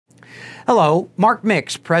Hello, Mark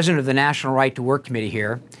Mix, President of the National Right to Work Committee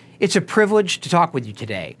here. It's a privilege to talk with you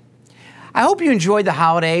today. I hope you enjoyed the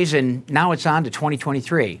holidays and now it's on to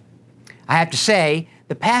 2023. I have to say,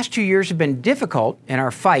 the past 2 years have been difficult in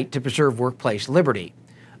our fight to preserve workplace liberty,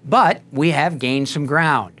 but we have gained some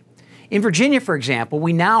ground. In Virginia, for example,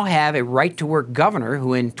 we now have a right-to-work governor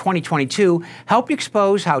who in 2022 helped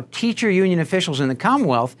expose how teacher union officials in the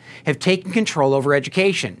Commonwealth have taken control over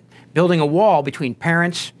education, building a wall between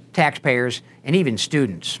parents, taxpayers, and even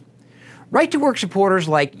students. Right-to-work supporters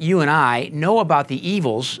like you and I know about the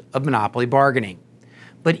evils of monopoly bargaining.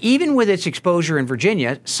 But even with its exposure in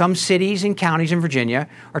Virginia, some cities and counties in Virginia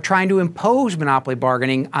are trying to impose monopoly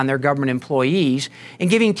bargaining on their government employees and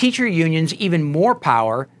giving teacher unions even more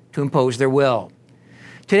power to impose their will.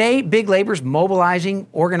 Today, big labor is mobilizing,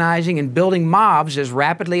 organizing, and building mobs as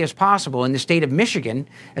rapidly as possible in the state of Michigan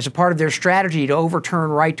as a part of their strategy to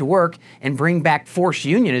overturn right to work and bring back forced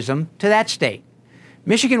unionism to that state.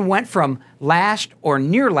 Michigan went from last or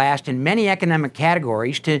near last in many economic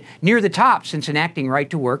categories to near the top since enacting right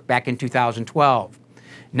to work back in 2012.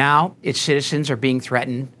 Now, its citizens are being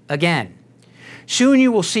threatened again. Soon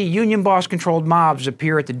you will see union boss-controlled mobs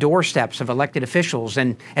appear at the doorsteps of elected officials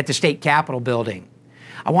and at the state capitol building.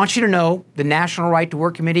 I want you to know the National Right to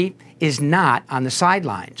Work Committee is not on the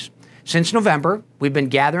sidelines. Since November, we've been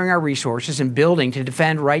gathering our resources and building to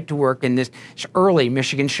defend right to work in this early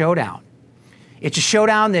Michigan showdown. It's a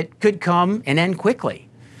showdown that could come and end quickly.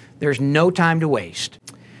 There's no time to waste.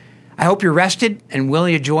 I hope you're rested and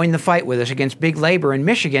willing to join the fight with us against big labor in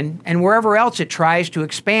Michigan and wherever else it tries to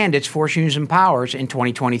expand its forced unionism powers in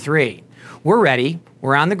 2023. We're ready,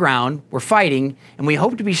 we're on the ground, we're fighting, and we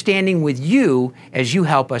hope to be standing with you as you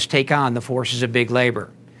help us take on the forces of big labor.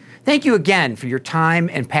 Thank you again for your time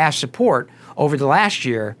and past support over the last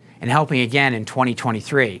year and helping again in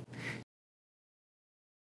 2023.